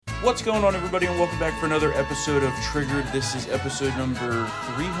What's going on, everybody, and welcome back for another episode of Triggered. This is episode number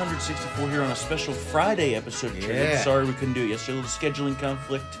 364 here on a special Friday episode of Triggered. Yeah. Sorry we couldn't do it yesterday. A little scheduling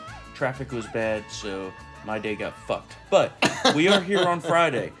conflict. Traffic was bad, so my day got fucked. But we are here on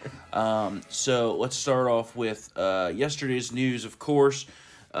Friday. So let's start off with yesterday's news, of course.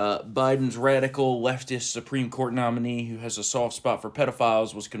 Biden's radical leftist Supreme Court nominee who has a soft spot for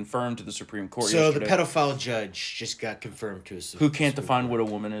pedophiles was confirmed to the Supreme Court yesterday. So the pedophile judge just got confirmed to us. Who can't define what a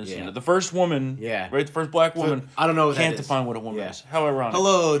woman is. Yeah. You know, the first woman, right? The first black woman I don't know what can't that is. define what a woman is. How ironic.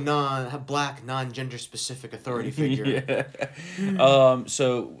 Hello, black, non-gender specific authority figure.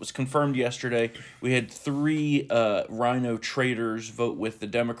 So it was confirmed yesterday. We had 3 rhino traitors vote with the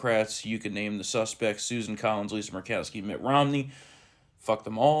Democrats. You could name the suspects: Susan Collins, Lisa Murkowski, Mitt Romney. Fuck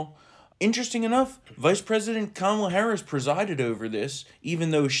them all. Interesting enough, Vice President Kamala Harris presided over this, even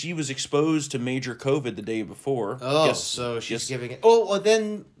though she was exposed to major COVID the day before. So she's giving it... Oh, well,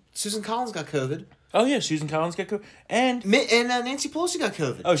 then Susan Collins got COVID. Oh, yeah, Susan Collins got COVID. And Nancy Pelosi got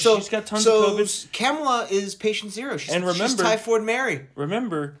COVID. Oh, she's got tons of COVID. So Kamala is patient zero. She's remember, Typhoid Mary.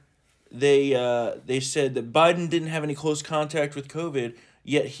 Remember, they said that Biden didn't have any close contact with COVID,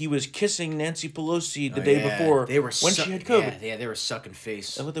 yet he was kissing Nancy Pelosi the day before when she had COVID. Yeah, they were sucking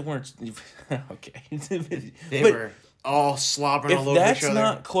face. But they weren't. Okay. They were all slobbering all over each other. If that's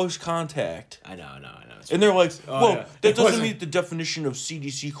not close contact... I know. And they're like, that doesn't meet the definition of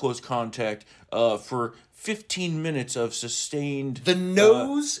CDC close contact for 15 minutes of sustained...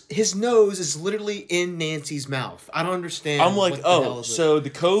 His nose is literally in Nancy's mouth. I don't understand. I'm like, so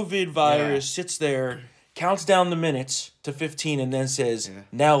the COVID virus sits there, counts down the minutes to 15, and then says,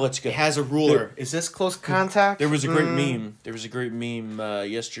 now let's go. It has a ruler. Is this close contact? There was a great meme. There was a great meme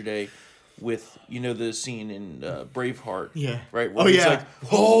yesterday with, the scene in Braveheart. Yeah. Right? Where it's like,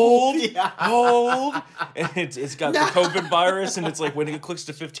 hold. And it's got the COVID virus, and it's like, when it clicks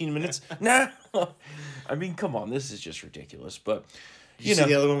to 15 minutes, no. I mean, come on. This is just ridiculous. But, you see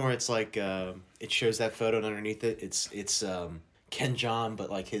the other one where it's like, it shows that photo, and underneath it, it's Ken Jeong, but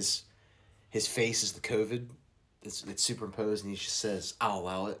like his face is the COVID. It's superimposed, and he just says, I'll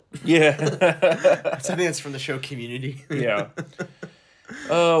allow it. Yeah. I think that's from the show Community. Yeah.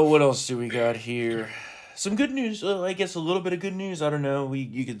 Oh, what else do we got here? Some good news. I guess a little bit of good news. I don't know.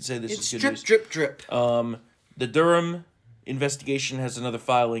 You could say this is good news. It's drip, drip, drip. The Durham investigation has another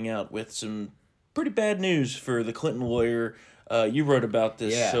filing out with some pretty bad news for the Clinton lawyer. You wrote about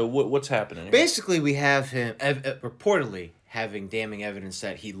this. Yeah. So what's happening here? Basically, we have him reportedly having damning evidence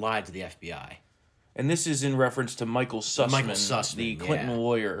that he lied to the FBI. And this is in reference to Michael Sussman, the Clinton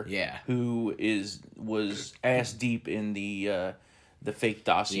lawyer, who was ass deep in the fake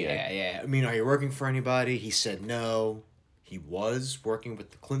dossier. Yeah. I mean, are you working for anybody? He said no. He was working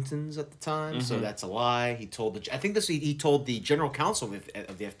with the Clintons at the time, so that's a lie. He told he told the general counsel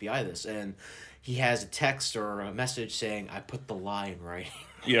of the FBI this, and he has a text or a message saying, "I put the lie in writing."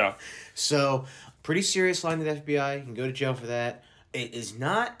 Yeah. So, pretty serious line to the FBI. You can go to jail for that. It is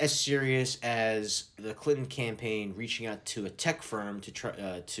not as serious as the Clinton campaign reaching out to a tech firm to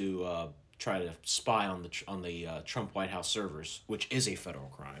try to spy on the Trump White House servers, which is a federal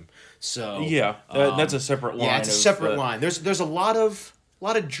crime. So that's a separate line. Yeah, it's a separate line. There's a lot of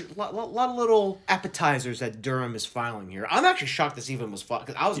little appetizers that Durham is filing here. I'm actually shocked this even was filed,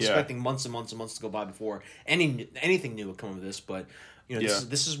 because I was expecting months and months and months to go by before anything new would come of this, but.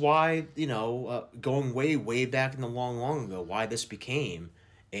 This is why, going way back in the long ago, why this became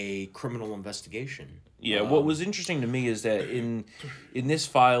a criminal investigation. Yeah, what was interesting to me is that in this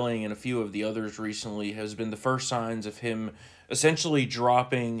filing and a few of the others recently has been the first signs of him essentially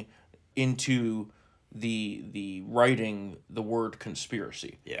dropping into the writing the word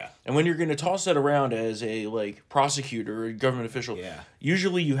conspiracy. Yeah. And when you're going to toss that around as a prosecutor or government official,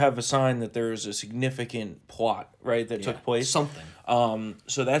 usually you have a sign that there is a significant plot, right, that took place. Something.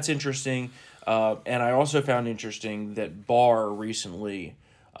 So that's interesting. And I also found interesting that Barr recently,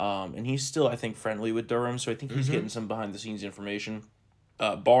 and he's still, I think, friendly with Durham, so I think he's getting some behind-the-scenes information.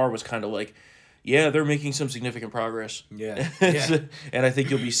 Barr was kind of like, yeah, they're making some significant progress. Yeah. And I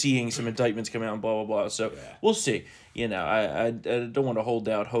think you'll be seeing some indictments come out and blah, blah, blah. So we'll see. I don't want to hold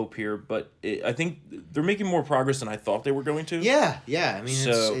out hope here, but I think they're making more progress than I thought they were going to. Yeah. I mean,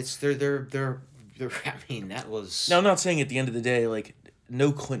 they're I mean, that was... Now, I'm not saying at the end of the day,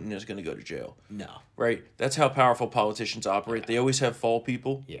 no Clinton is going to go to jail. No. Right? That's how powerful politicians operate. They always have fall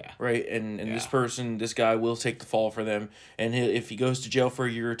people. Yeah. Right? And this guy will take the fall for them. And if he goes to jail for a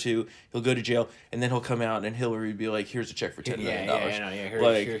year or two, he'll go to jail, and then he'll come out, and Hillary will be like, here's a check for $10 million.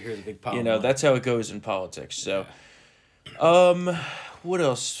 Here's a big pile. That's how it goes in politics. So, What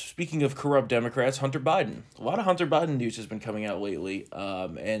else? Speaking of corrupt Democrats, Hunter Biden. A lot of Hunter Biden news has been coming out lately,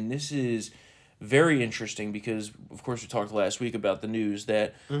 and this is very interesting because, of course, we talked last week about the news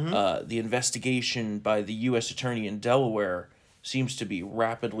that the investigation by the U.S. Attorney in Delaware seems to be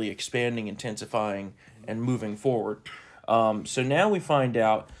rapidly expanding, intensifying, and moving forward. So now we find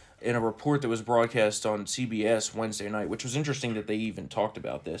out in a report that was broadcast on CBS Wednesday night, which was interesting that they even talked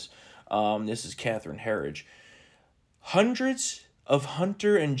about this. This is Catherine Herridge. Hundreds of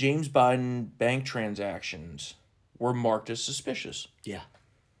Hunter and James Biden bank transactions were marked as suspicious. Yeah.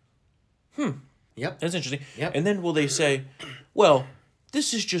 Yep. That's interesting. Yep. And then will they say, well,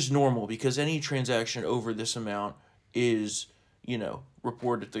 this is just normal because any transaction over this amount is,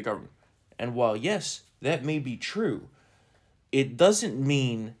 reported to the government. And while, yes, that may be true, it doesn't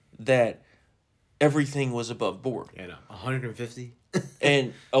mean that everything was above board. Yeah, no. 150?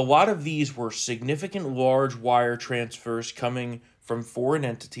 And a lot of these were significant large wire transfers coming from foreign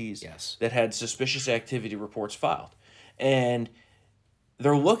entities that had suspicious activity reports filed. And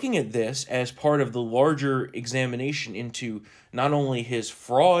they're looking at this as part of the larger examination into not only his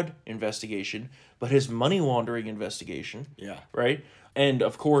fraud investigation, but his money laundering investigation. Yeah. Right? And,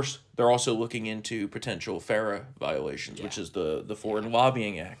 of course, they're also looking into potential FARA violations, which is the Foreign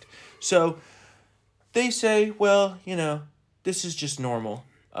Lobbying Act. So they say, well, this is just normal.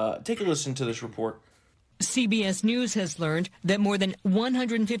 Take a listen to this report. CBS News has learned that more than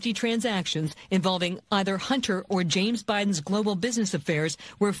 150 transactions involving either Hunter or James Biden's global business affairs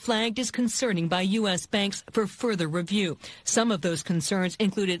were flagged as concerning by U.S. banks for further review. Some of those concerns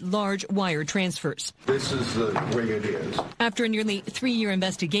included large wire transfers. This is the way it is. After a nearly 3-year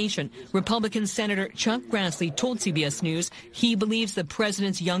investigation, Republican Senator Chuck Grassley told CBS News he believes the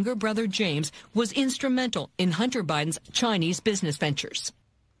president's younger brother James was instrumental in Hunter Biden's Chinese business ventures.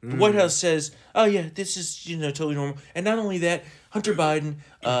 The White House says, oh, yeah, this is, totally normal. And not only that, Hunter Biden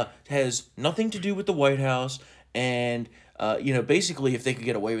has nothing to do with the White House. And, basically, if they could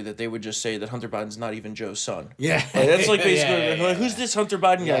get away with it, they would just say that Hunter Biden's not even Joe's son. Yeah. That's like basically, who's this Hunter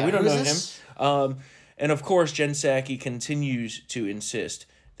Biden guy? We don't know this? him. And, of course, Jen Psaki continues to insist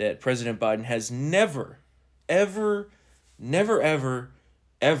that President Biden has never, ever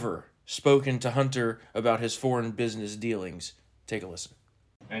spoken to Hunter about his foreign business dealings. Take a listen.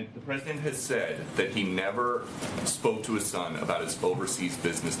 And the president has said that he never spoke to his son about his overseas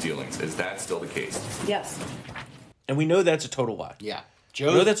business dealings. Is that still the case? Yes. And we know that's a total lie. Yeah.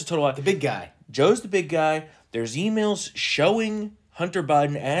 That's a total lie. The big guy. Joe's the big guy. There's emails showing Hunter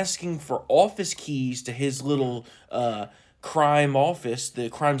Biden asking for office keys to his little crime office, the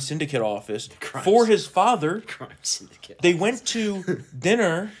Crime Syndicate office, for his father. Crime Syndicate. They went to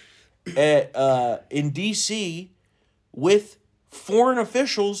dinner in D.C. with foreign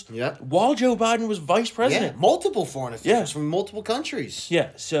officials while Joe Biden was vice president. Yeah, multiple foreign officials from multiple countries.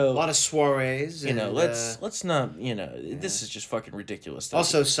 Yeah, so a lot of soirees. Let's not, this is just fucking ridiculous.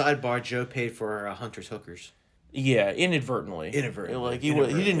 Also, sidebar, Joe paid for Hunter's hookers. Yeah, inadvertently. Like he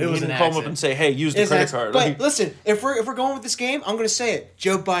didn't call him up and say, "Hey, use the credit card." But listen, if we're going with this game, I'm going to say it.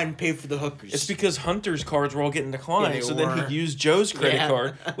 Joe Biden paid for the hookers. It's because Hunter's cards were all getting declined, then he used Joe's credit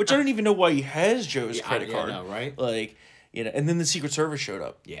card, which I don't even know why he has Joe's credit card. I know, right? And then the Secret Service showed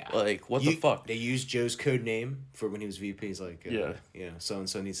up. Yeah. What the fuck? They used Joe's code name for when he was VP. He's like,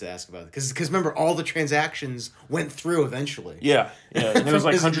 so-and-so needs to ask about it. Because remember, all the transactions went through eventually. Yeah. And it was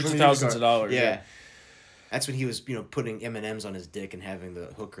like hundreds of thousands of dollars. Yeah. That's when he was, putting M&Ms on his dick and having the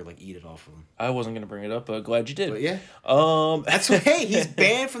hooker, eat it off of him. I wasn't going to bring it up, but glad you did. But yeah. That's hey, he's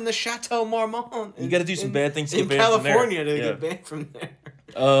banned from the Chateau Marmont. You got to do some bad things to get banned California from there. to get banned from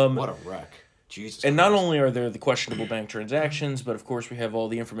there. What a wreck. Jesus and Christ. Not only are there the questionable bank transactions, but of course we have all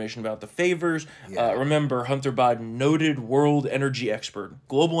the information about the favors. Yeah. Remember, Hunter Biden, noted world energy expert,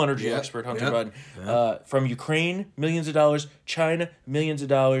 global energy expert, Hunter Biden, from Ukraine, millions of dollars, China, millions of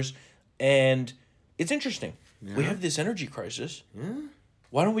dollars. And it's interesting. Yeah. We have this energy crisis. Yeah.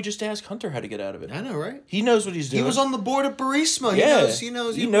 Why don't we just ask Hunter how to get out of it? I know, right? He knows what he's doing. He was on the board of Burisma. He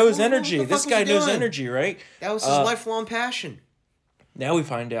knows energy. This guy knows energy, right? That was his lifelong passion. Now we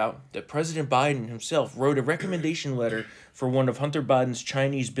find out that President Biden himself wrote a recommendation letter for one of Hunter Biden's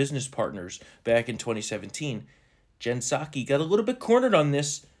Chinese business partners back in 2017. Jen Psaki got a little bit cornered on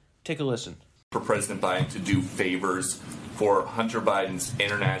this. Take a listen. For President Biden to do favors for Hunter Biden's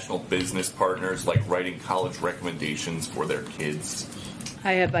international business partners, like writing college recommendations for their kids.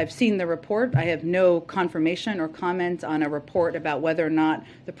 I've seen the report. I have no confirmation or comment on a report about whether or not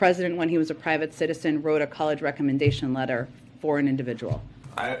the president, when he was a private citizen, wrote a college recommendation letter for an individual.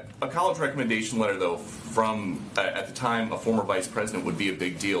 A college recommendation letter, though, from, at the time, a former vice president would be a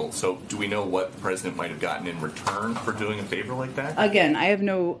big deal. So do we know what the president might have gotten in return for doing a favor like that? Again, I have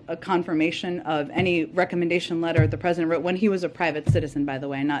no confirmation of any recommendation letter the president wrote when he was a private citizen, by the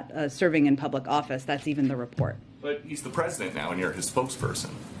way, not serving in public office. That's even the report. But he's the president now, and you're his spokesperson.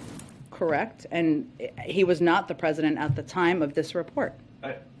 Correct. And he was not the president at the time of this report.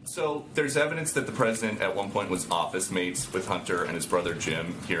 So there's evidence that the president at one point was office mates with Hunter and his brother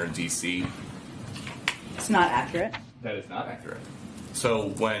Jim here in D.C. It's not accurate. That is not accurate. So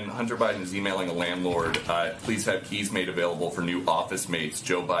when Hunter Biden is emailing a landlord, please have keys made available for new office mates,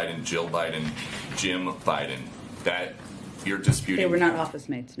 Joe Biden, Jill Biden, Jim Biden, that you're disputing. They were not office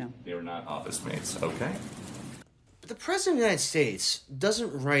mates, no. They were not office mates. Okay. The President of the United States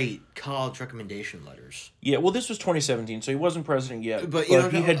doesn't write college recommendation letters. Yeah, well, this was 2017, so he wasn't president yet. But he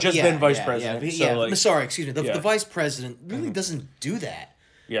had just been vice president. I'm sorry, excuse me. The vice president really doesn't do that.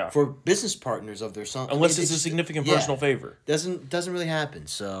 Yeah. For business partners of their son, unless it's a significant personal favor. Doesn't really happen.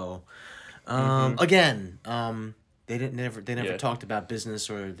 So, again, they never talked about business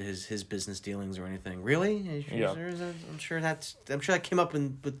or his business dealings or anything. Really? I'm sure that came up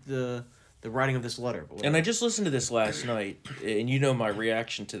with the writing of this letter. And I just listened to this last night, and you know my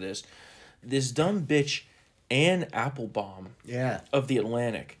reaction to this. This dumb bitch, Ann Applebaum, of The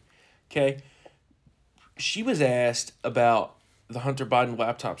Atlantic, okay? She was asked about the Hunter Biden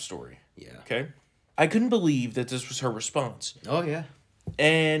laptop story. Yeah. Okay? I couldn't believe that this was her response. Oh, yeah.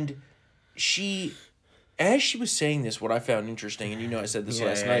 And as she was saying this, what I found interesting, and you know I said this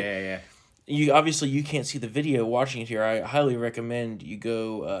last night. Yeah. You can't see the video watching it here. I highly recommend you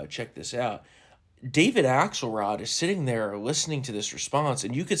go check this out. David Axelrod is sitting there listening to this response,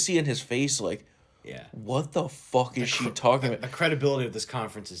 and you could see in his face, like, what the fuck is she talking about? The credibility of this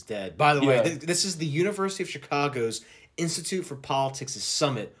conference is dead. By the way, this is the University of Chicago's Institute for Politics'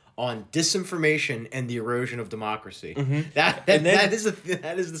 summit on disinformation and the erosion of democracy. Mm-hmm. That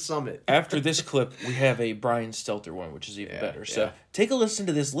is the summit. After this clip, we have a Brian Stelter one, which is even better. So take a listen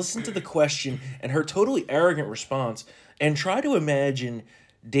to this. Listen to the question and her totally arrogant response, and try to imagine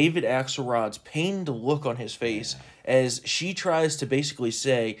David Axelrod's pained look on his face as she tries to basically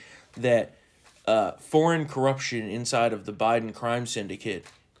say that foreign corruption inside of the Biden Crime Syndicate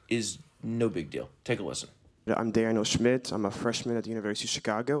is no big deal. Take a listen. I'm Daniel Schmidt. I'm a freshman at the University of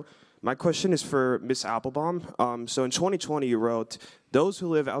Chicago. My question is for Ms. Applebaum. So in 2020, you wrote, "Those who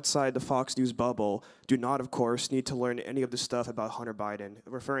live outside the Fox News bubble do not, of course, need to learn any of the stuff about Hunter Biden,"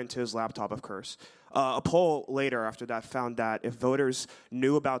 referring to his laptop, of course. A poll later after that found that if voters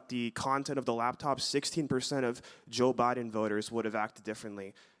knew about the content of the laptop, 16% of Joe Biden voters would have acted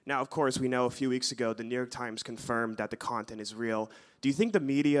differently. Now, of course, we know a few weeks ago, the New York Times confirmed that the content is real. Do you think the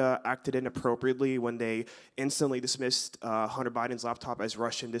media acted inappropriately when they instantly dismissed Hunter Biden's laptop as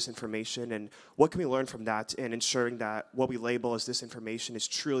Russian disinformation? And what can we learn from that in ensuring that what we label as disinformation is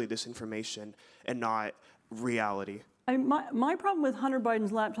truly disinformation and not reality? I mean, my problem with Hunter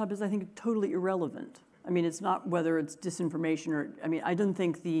Biden's laptop is I think totally irrelevant. I mean, it's not whether it's disinformation or, I mean, I don't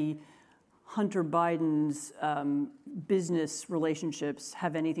think the Hunter Biden's business relationships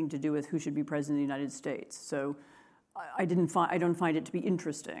have anything to do with who should be president of the United States. So I don't find it to be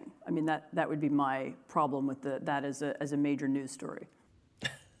interesting. I mean, that would be my problem with that as a major news story.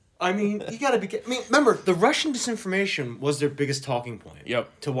 I mean, you got to be. I mean, remember, the Russian disinformation was their biggest talking point.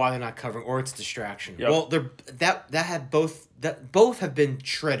 Yep. To why they're not covering, or it's distraction. Yep. Well, both have been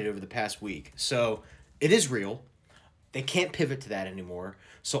shredded over the past week. So it is real. They can't pivot to that anymore.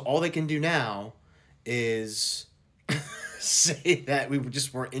 So all they can do now is say that we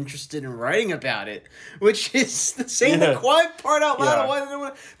just weren't interested in writing about it, which is saying the quiet part out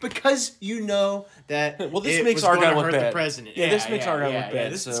loud. Because you know that this makes our guy look bad. The president. This makes our guy look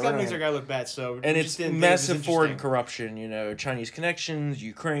bad. This makes our guy look bad. So and it's massive foreign corruption. You know, Chinese connections,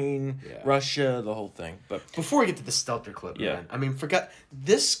 Ukraine, Russia, the whole thing. But before we get to the Stelter clip, man, I mean,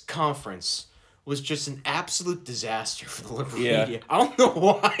 this conference was just an absolute disaster for the liberal media. I don't know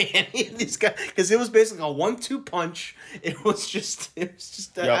why any of these guys, because it was basically a 1-2 punch. It was just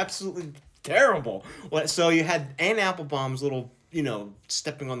absolutely terrible. So you had Ann Applebaum's little,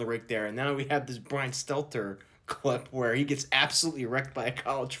 stepping on the rake there, and now we have this Brian Stelter clip where he gets absolutely wrecked by a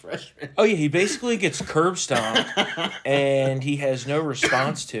college freshman. Oh yeah, he basically gets curb stomped, and he has no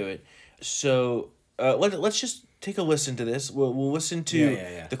response to it. So let's just take a listen to this. We'll listen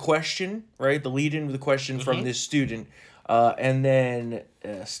to the question, right? The lead-in to the question from this student, and then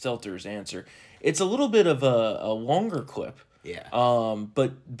Stelter's answer. It's a little bit of a longer clip. Yeah.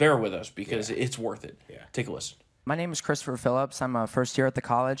 But bear with us because it's worth it. Yeah. Take a listen. My name is Christopher Phillips. I'm a first year at the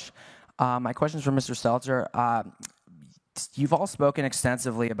college. My question is for Mr. Stelter. you've all spoken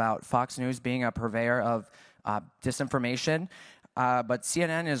extensively about Fox News being a purveyor of disinformation, but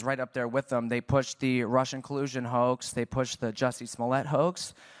CNN is right up there with them. They pushed the Russian collusion hoax. They pushed the Jussie Smollett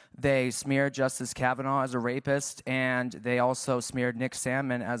hoax. They smeared Justice Kavanaugh as a rapist, and they also smeared Nick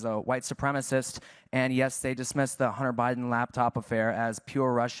Sandmann as a white supremacist. And yes, they dismissed the Hunter Biden laptop affair as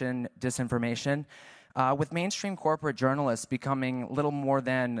pure Russian disinformation. With mainstream corporate journalists becoming little more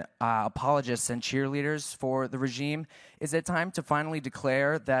than apologists and cheerleaders for the regime, is it time to finally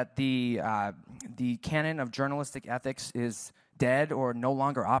declare that the canon of journalistic ethics is dead or no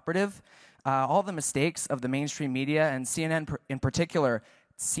longer operative? All the mistakes of the mainstream media, and CNN in particular,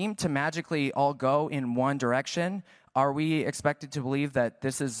 seem to magically all go in one direction. Are we expected to believe that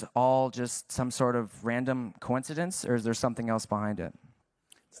this is all just some sort of random coincidence, or is there something else behind it?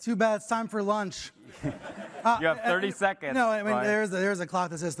 It's too bad. It's time for lunch. You have 30 seconds. No, I mean, there's a clock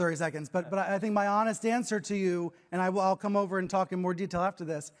that says 30 seconds. But I think my honest answer to you, and I'll come over and talk in more detail after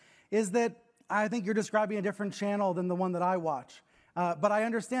this, is that I think you're describing a different channel than the one that I watch. But I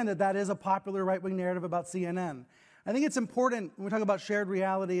understand that is a popular right-wing narrative about CNN. I think it's important when we talk about shared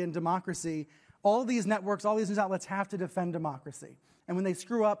reality and democracy, all these networks, all these news outlets have to defend democracy. And when they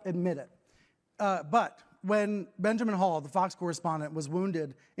screw up, admit it. But when Benjamin Hall, the Fox correspondent, was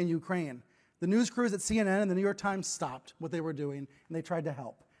wounded in Ukraine, the news crews at CNN and the New York Times stopped what they were doing, and they tried to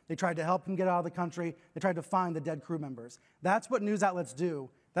help. They tried to help him get out of the country. They tried to find the dead crew members. That's what news outlets do.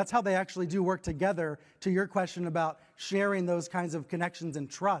 That's how they actually do work together, to your question about sharing those kinds of connections and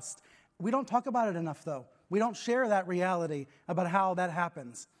trust. We don't talk about it enough, though. We don't share that reality about how that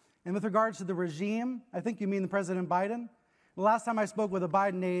happens. And with regards to the regime, I think you mean the President Biden. The last time I spoke with a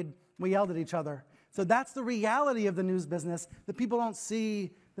Biden aide, we yelled at each other. So that's the reality of the news business that people don't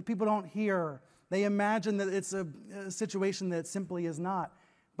see, that people don't hear. They imagine that it's a situation that simply is not.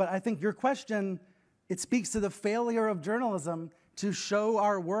 But I think your question, it speaks to the failure of journalism to show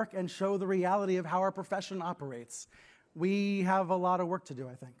our work and show the reality of how our profession operates. We have a lot of work to do,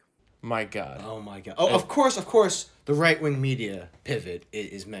 I think. My God. Oh, my God. Oh, of course, the right-wing media pivot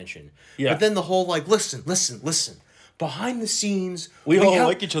is mentioned. Yeah. But then the whole, listen. Behind the scenes, we all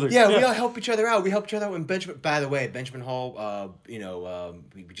like each other. Yeah, we all help each other out. We help each other out when by the way, Benjamin Hall,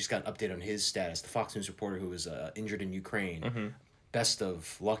 we just got an update on his status. The Fox News reporter who was injured in Ukraine. Mm-hmm. Best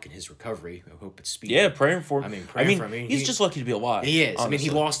of luck in his recovery. I hope it's speedy. Yeah, praying for him. Praying for him. He's just lucky to be alive. He is. Honestly.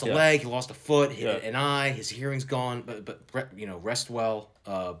 He lost a leg, he lost a foot, an eye. His hearing's gone. But rest well,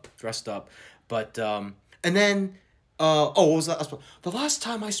 dressed up. But and then what was that? The last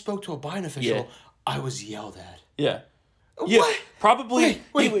time I spoke to a Biden official, I was yelled at. Yeah. Yeah, what? Probably.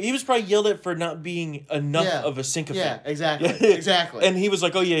 Wait. He was probably yelled at for not being enough of a sycophant. Yeah, exactly. And he was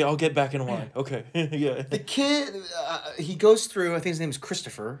like, "Oh yeah, I'll get back in line." Okay, yeah. The kid, he goes through. I think his name is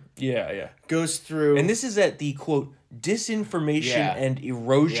Christopher. Yeah. Goes through, and this is at the quote disinformation and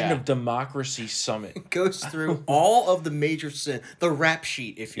erosion of democracy summit. Goes through all of the major the rap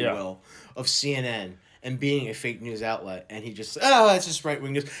sheet, if you will, of CNN. And being a fake news outlet, and he just, it's just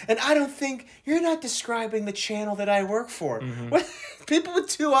right-wing news. And I don't think, you're not describing the channel that I work for. Mm-hmm. People with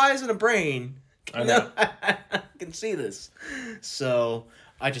two eyes and a brain can see this. So,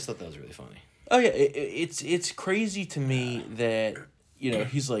 I just thought that was really funny. Oh yeah, it's crazy to me that,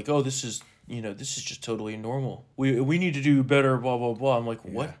 he's like, oh, this is just totally normal. We need to do better, blah, blah, blah. I'm like,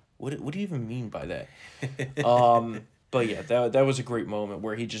 what? What do you even mean by that? But yeah, that was a great moment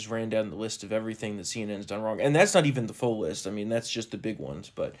where he just ran down the list of everything that CNN's done wrong. And that's not even the full list. I mean, that's just the big ones.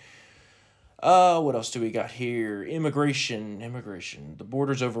 But what else do we got here? Immigration. The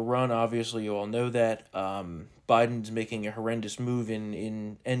border's overrun, obviously. You all know that. Biden's making a horrendous move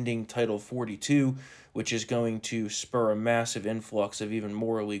in ending Title 42, which is going to spur a massive influx of even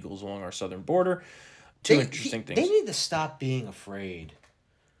more illegals along our southern border. Interesting things. They need to stop being afraid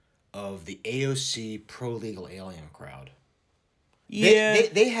of the AOC pro-legal alien crowd. Yeah.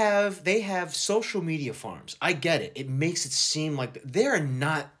 They have social media farms. I get it. It makes it seem like they're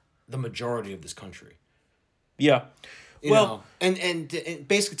not the majority of this country. Yeah. And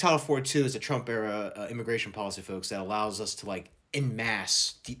basically Title 42 is a Trump-era immigration policy, folks, that allows us to, en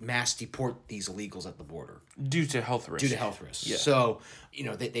mass deport these illegals at the border. Due to health risks. Yeah. So,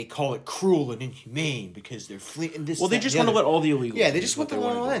 they call it cruel and inhumane because they're fleeing this. Well, they just want to let all the illegals. Yeah, they just want to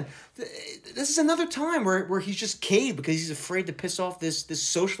let all in. This is another time where he's just caved because he's afraid to piss off this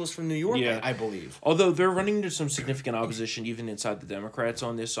socialist from New York, I believe. Although they're running into some significant opposition even inside the Democrats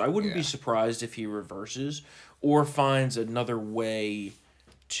on this, so I wouldn't be surprised if he reverses or finds another way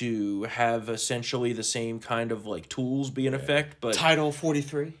to have essentially the same kind of tools be in effect, but Title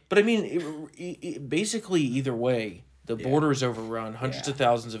 43. But I mean, basically either way, The border is overrun. Hundreds of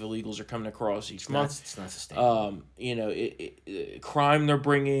thousands of illegals are coming across each month. It's not sustainable. Crime they're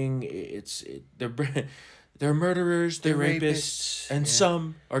bringing. They're murderers. They're rapists, and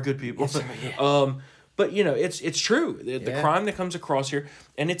some are good people. But it's true. The crime that comes across here,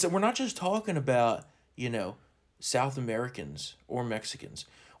 and we're not just talking about South Americans or Mexicans.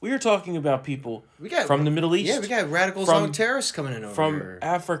 We are talking about people from the Middle East. Yeah, we got radical Islamic terrorists coming in over from here.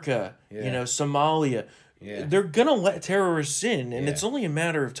 Africa. Somalia. Yeah. They're gonna let terrorists in, and it's only a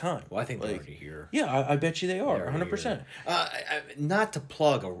matter of time. Well, I think they're already here. Yeah, I bet you they are, 100%. Not to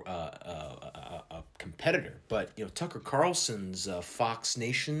plug a competitor, but Tucker Carlson's Fox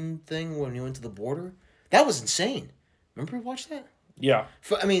Nation thing when he went to the border, that was insane. Remember we watched that? Yeah.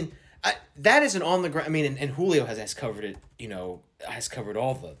 That isn't on the ground. I mean, and Julio has covered it. Has covered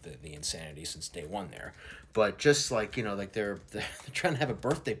all the insanity since day one there. But just they're trying to have a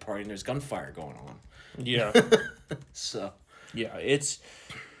birthday party and there's gunfire going on. Yeah. So. Yeah, it's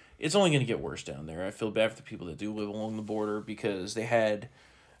only going to get worse down there. I feel bad for the people that do live along the border because they had,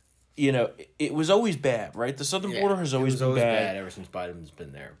 it was always bad, right? The southern border has always been bad ever since Biden's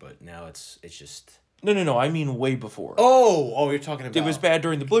been there. But now it's just. No. I mean way before. Oh, you're talking about. It was bad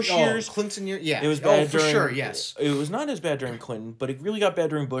during the Bush years. Clinton years. Yeah. It was bad for sure. Yes. It was not as bad during Clinton, but it really got bad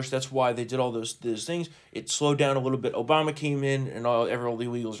during Bush. That's why they did all those things. It slowed down a little bit. Obama came in, and all the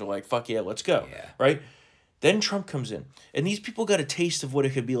illegals are like, "Fuck yeah, let's go." Yeah. Right. Then Trump comes in, and these people got a taste of what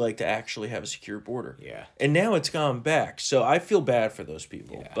it could be like to actually have a secure border. Yeah. And now it's gone back, so I feel bad for those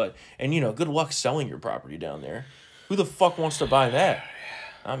people. Yeah. But good luck selling your property down there. Who the fuck wants to buy that?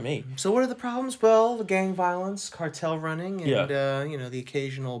 Not me. So what are the problems? Well, the gang violence, cartel running, and the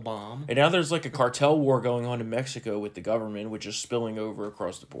occasional bomb. And now there's like a cartel war going on in Mexico with the government, which is spilling over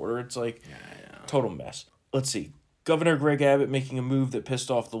across the border. It's like total mess. Let's see. Governor Greg Abbott making a move that pissed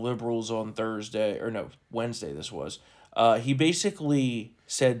off the liberals on Wednesday this was. He basically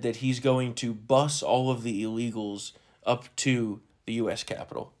said that he's going to bus all of the illegals up to the U.S.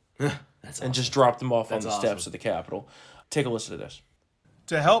 Capitol. That's awesome. And just drop them off on the steps of the Capitol. Take a listen to this.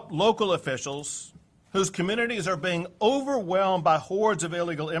 To help local officials whose communities are being overwhelmed by hordes of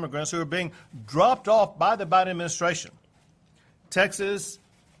illegal immigrants who are being dropped off by the Biden administration, Texas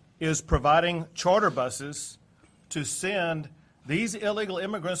is providing charter buses to send these illegal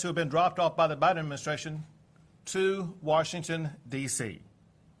immigrants who have been dropped off by the Biden administration to Washington, D.C.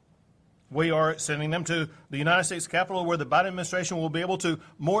 We are sending them to the United States Capitol where the Biden administration will be able to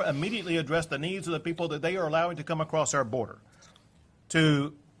more immediately address the needs of the people that they are allowing to come across our border.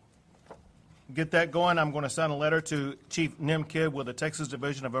 To get that going, I'm going to send a letter to Chief Nim Kidd with the Texas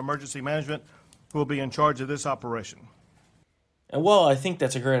Division of Emergency Management, who will be in charge of this operation. And while I think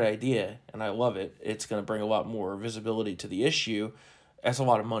that's a great idea, and I love it, it's going to bring a lot more visibility to the issue. That's a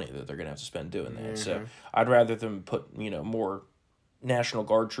lot of money that they're going to have to spend doing that. Mm-hmm. So I'd rather them put, more National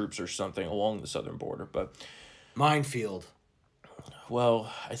Guard troops or something along the southern border. But minefield.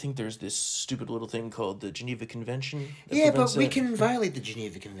 Well, I think there's this stupid little thing called the Geneva Convention. Yeah, but we can violate the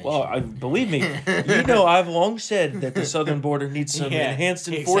Geneva Convention. Well, believe me, I've long said that the southern border needs some enhanced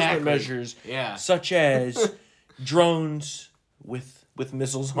enforcement measures, such as drones with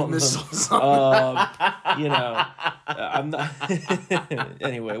missiles on them. I'm not.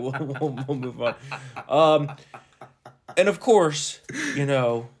 Anyway, we'll move on. And of course,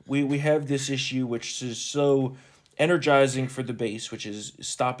 we have this issue which is so energizing for the base, which is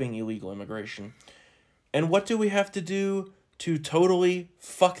stopping illegal immigration. And what do we have to do to totally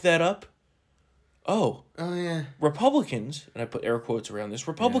fuck that up? Oh yeah. Republicans, and I put air quotes around this,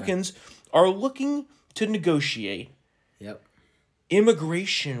 Republicans are looking to negotiate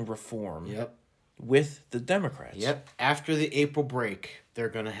immigration reform with the Democrats. Yep. After the April break, they're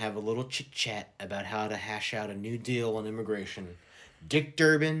going to have a little chit-chat about how to hash out a new deal on immigration. Dick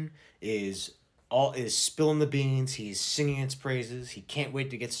Durbin is spilling the beans. He's singing its praises. He can't wait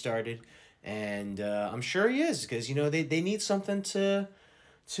to get started. And I'm sure he is, because, they need something to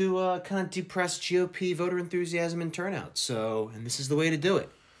kind of depress GOP voter enthusiasm and turnout. So, and this is the way to do it.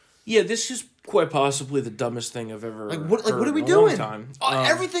 Yeah, this is quite possibly the dumbest thing I've ever heard what are we in a doing? long time.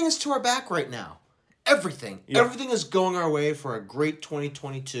 Everything is to our back right now. Everything. Yeah. Everything is going our way for a great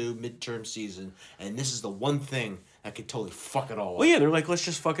 2022 midterm season, and this is the one thing that could totally fuck it all up. Well, yeah, they're like, let's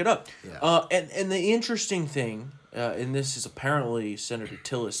just fuck it up. Yeah. And the interesting thing, and this is apparently Senator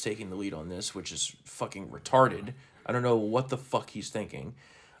Tillis taking the lead on this, which is fucking retarded. I don't know what the fuck he's thinking.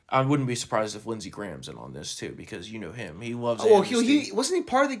 I wouldn't be surprised if Lindsey Graham's in on this, too, because you know him. He loves amnesty. He wasn't he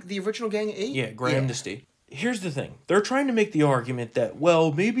part of the original Gang 8? Yeah, Grahamnesty. Here's the thing. They're trying to make the argument that,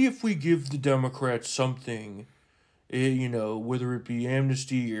 well, maybe if we give the Democrats something, whether it be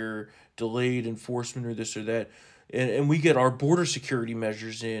amnesty or delayed enforcement or this or that, and we get our border security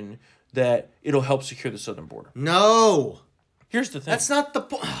measures in, that it'll help secure the southern border. No. Here's the thing. That's not the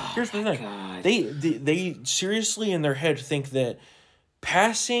point. Here's the thing. God. They seriously in their head think that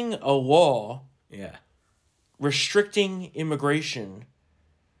passing a law restricting immigration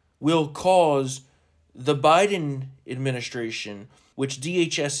will cause the Biden administration, which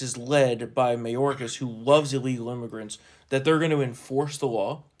DHS is led by Mayorkas, who loves illegal immigrants, that they're going to enforce the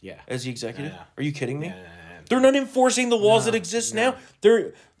law as the executive. Are you kidding me? They're not enforcing the laws that exist now.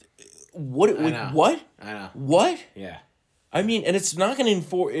 They're what? What? I know. What? Yeah. I mean, and it's not going to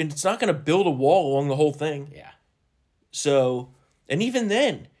enforce. It's not going to build a wall along the whole thing. Yeah. So, and even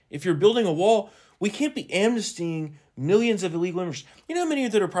then, if you're building a wall, we can't be amnestying millions of illegal immigrants. You know how many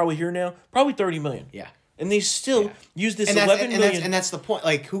that are probably here now? Probably 30 million. Yeah. And they still use this and 11 million. And that's the point.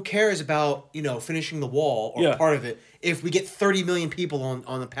 Like, who cares about, finishing the wall or part of it if we get 30 million people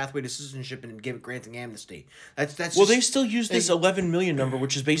on the pathway to citizenship and granting amnesty? That's well, they still use this 11 million number,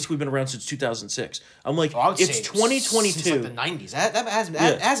 which has basically been around since 2006. I'm like, it's 2022. Since like the 90s.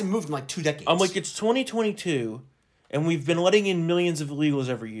 That hasn't moved in like 2 decades. I'm like, it's 2022, and we've been letting in millions of illegals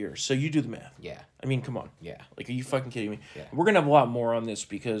every year. So you do the math. Yeah. I mean, come on. Yeah. Like, are you fucking kidding me? Yeah. We're going to have a lot more on this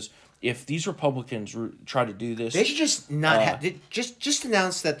because if these Republicans try to do this... They should just not just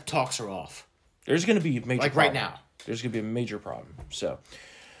announce that the talks are off. There's going to be a major problem. Right now. There's going to be a major problem. So...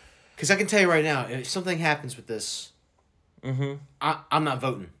 Because I can tell you right now, if something happens with this, I'm not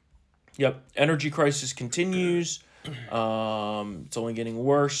voting. Yep. Energy crisis continues. It's only getting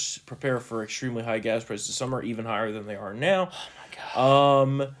worse. Prepare for extremely high gas prices this summer, even higher than they are now. Oh,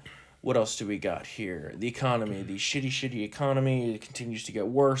 my God. What else do we got here? The economy, the shitty economy, it continues to get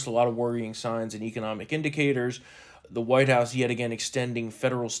worse. A lot of worrying signs and economic indicators. The White House yet again extending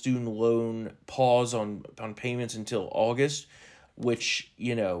federal student loan pause on payments until August, which,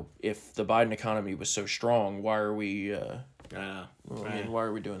 if the Biden economy was so strong, why are we... I mean, why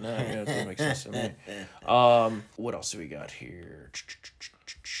are we doing that? It doesn't make sense to me. What else do we got here?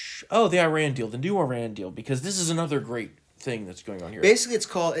 Oh, the Iran deal, the new Iran deal, because this is another great thing that's going on here. Basically,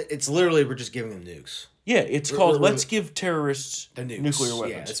 it's literally we're just giving them nukes. Yeah, it's called let's give terrorists the nukes. Nuclear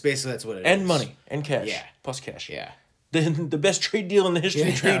weapons. Yeah, that's what it is. And money and cash. Yeah. Plus cash. Yeah. The best trade deal in the history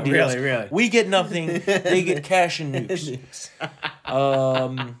of trade deals. Really. We get nothing. They get cash and nukes.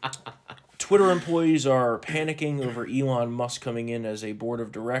 Twitter employees are panicking over Elon Musk coming in as a board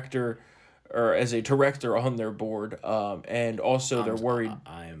of director, or as a director on their board, and also they're worried.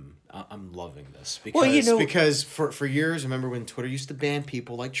 I'm loving this because for years, remember when Twitter used to ban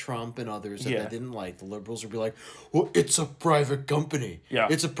people like Trump and others that they didn't like. The liberals would be like, "Well, it's a private company. Yeah,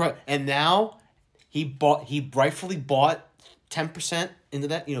 it's and now he rightfully bought 10% into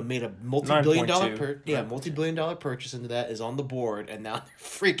that. Made a multi-billion dollar purchase into that. Is on the board, and now they're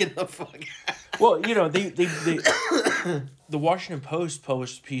freaking the fuck out. Well, they the Washington Post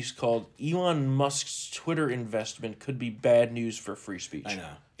published a piece called "Elon Musk's Twitter investment could be bad news for free speech." I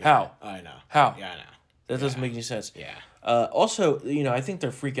know. Yeah, How? I know. How? Yeah, I know. That doesn't make any sense. Yeah. Also, I think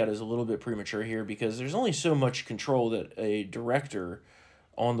their freak out is a little bit premature here because there's only so much control that a director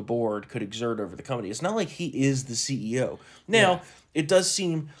on the board could exert over the company. It's not like he is the CEO. Now, it does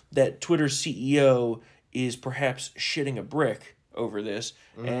seem that Twitter's CEO is perhaps shitting a brick over this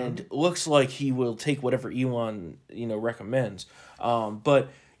and looks like he will take whatever Elon, recommends. But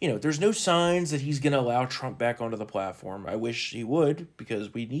there's no signs that he's going to allow Trump back onto the platform. I wish he would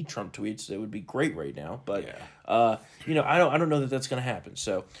because we need Trump tweets. That would be great right now. But I don't know that that's going to happen.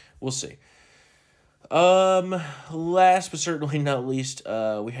 So we'll see. Last but certainly not least,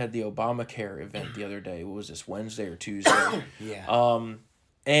 we had the Obamacare event the other day. What was this, Wednesday or Tuesday?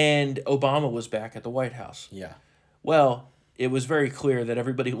 And Obama was back at the White House. Yeah. Well, it was very clear that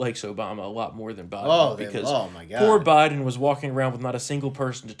everybody likes Obama a lot more than Biden. Oh my God. Poor Biden was walking around with not a single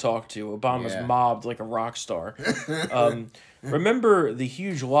person to talk to. Obama's mobbed like a rock star. Remember the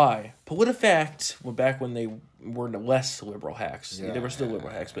huge lie? PolitiFact, back when they were less liberal hacks. They were still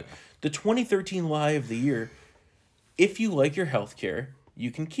liberal hacks, but the 2013 lie of the year, if you like your health care,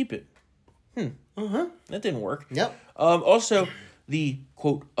 you can keep it. That didn't work. Yep. Also, the,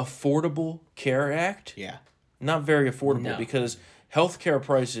 quote, Affordable Care Act. Yeah. Not very affordable because healthcare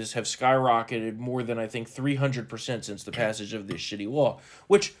prices have skyrocketed more than, I think, 300% since the passage of this shitty law,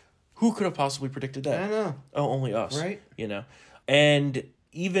 which who could have possibly predicted that? I know. Oh, only us. Right. And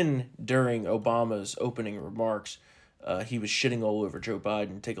even during Obama's opening remarks, he was shitting all over Joe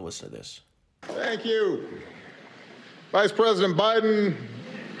Biden. Take a listen to this. Thank you. Vice President Biden,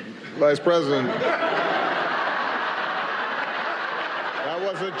 Vice President. That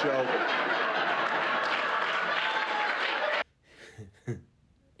was a joke.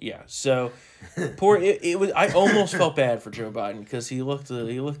 Yeah, so poor. It was. I almost felt bad for Joe Biden because he looked a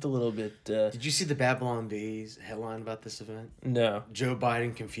little bit. Did you see the Babylon Bee's headline about this event? No. Joe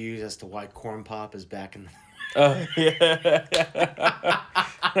Biden confused as to why Corn Pop is back in the. Oh yeah.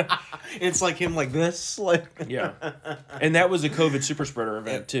 It's like him like this, like yeah. And that was a COVID super spreader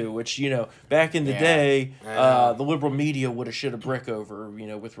event too, which back in the day, the liberal media would have shit a brick over,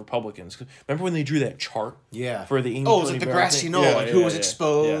 with Republicans. Remember when they drew that chart? Yeah. For the it was like the grassy knoll, who was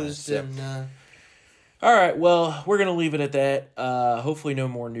exposed and. All right, well, we're going to leave it at that. Hopefully no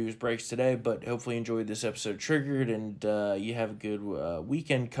more news breaks today, but hopefully you enjoyed this episode Triggered, and you have a good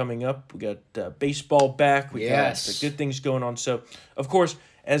weekend coming up. We got baseball back. We got good things going on. So, of course,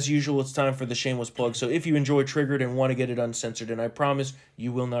 as usual, it's time for the shameless plug. So if you enjoy Triggered and want to get it uncensored, and I promise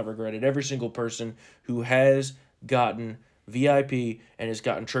you will not regret it, every single person who has gotten VIP and has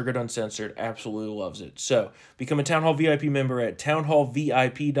gotten Triggered Uncensored absolutely loves it. So become a Town Hall VIP member at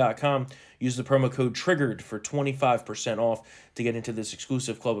townhallvip.com. Use the promo code TRIGGERED for 25% off to get into this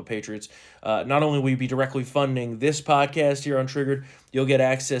exclusive club of patriots. Not only will you be directly funding this podcast here on Triggered, you'll get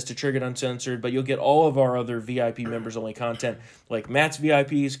access to Triggered Uncensored, but you'll get all of our other VIP members-only content, like Matt's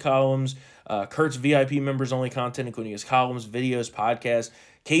VIPs, columns, Kurt's VIP members-only content, including his columns, videos, podcasts,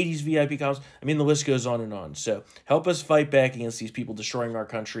 Katie's VIP columns. I mean, the list goes on and on. So help us fight back against these people destroying our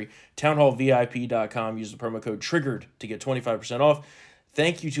country. Townhallvip.com. Use the promo code TRIGGERED to get 25% off.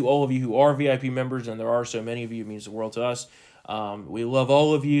 Thank you to all of you who are VIP members, and there are so many of you. It means the world to us. We love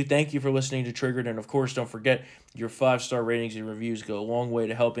all of you. Thank you for listening to Triggered, and of course, don't forget your 5-star ratings and reviews go a long way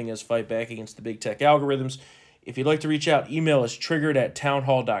to helping us fight back against the big tech algorithms. If you'd like to reach out, email us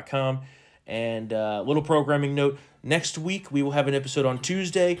triggered@townhall.com. And little programming note, next week we will have an episode on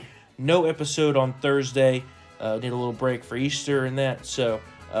Tuesday, no episode on Thursday. Need a little break for Easter and that, so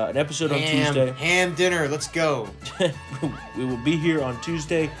an episode on Tuesday. Ham dinner, let's go. We will be here on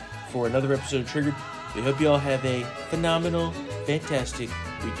Tuesday for another episode of Triggered. We hope you all have a phenomenal, fantastic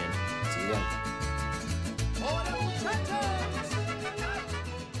weekend. See you then.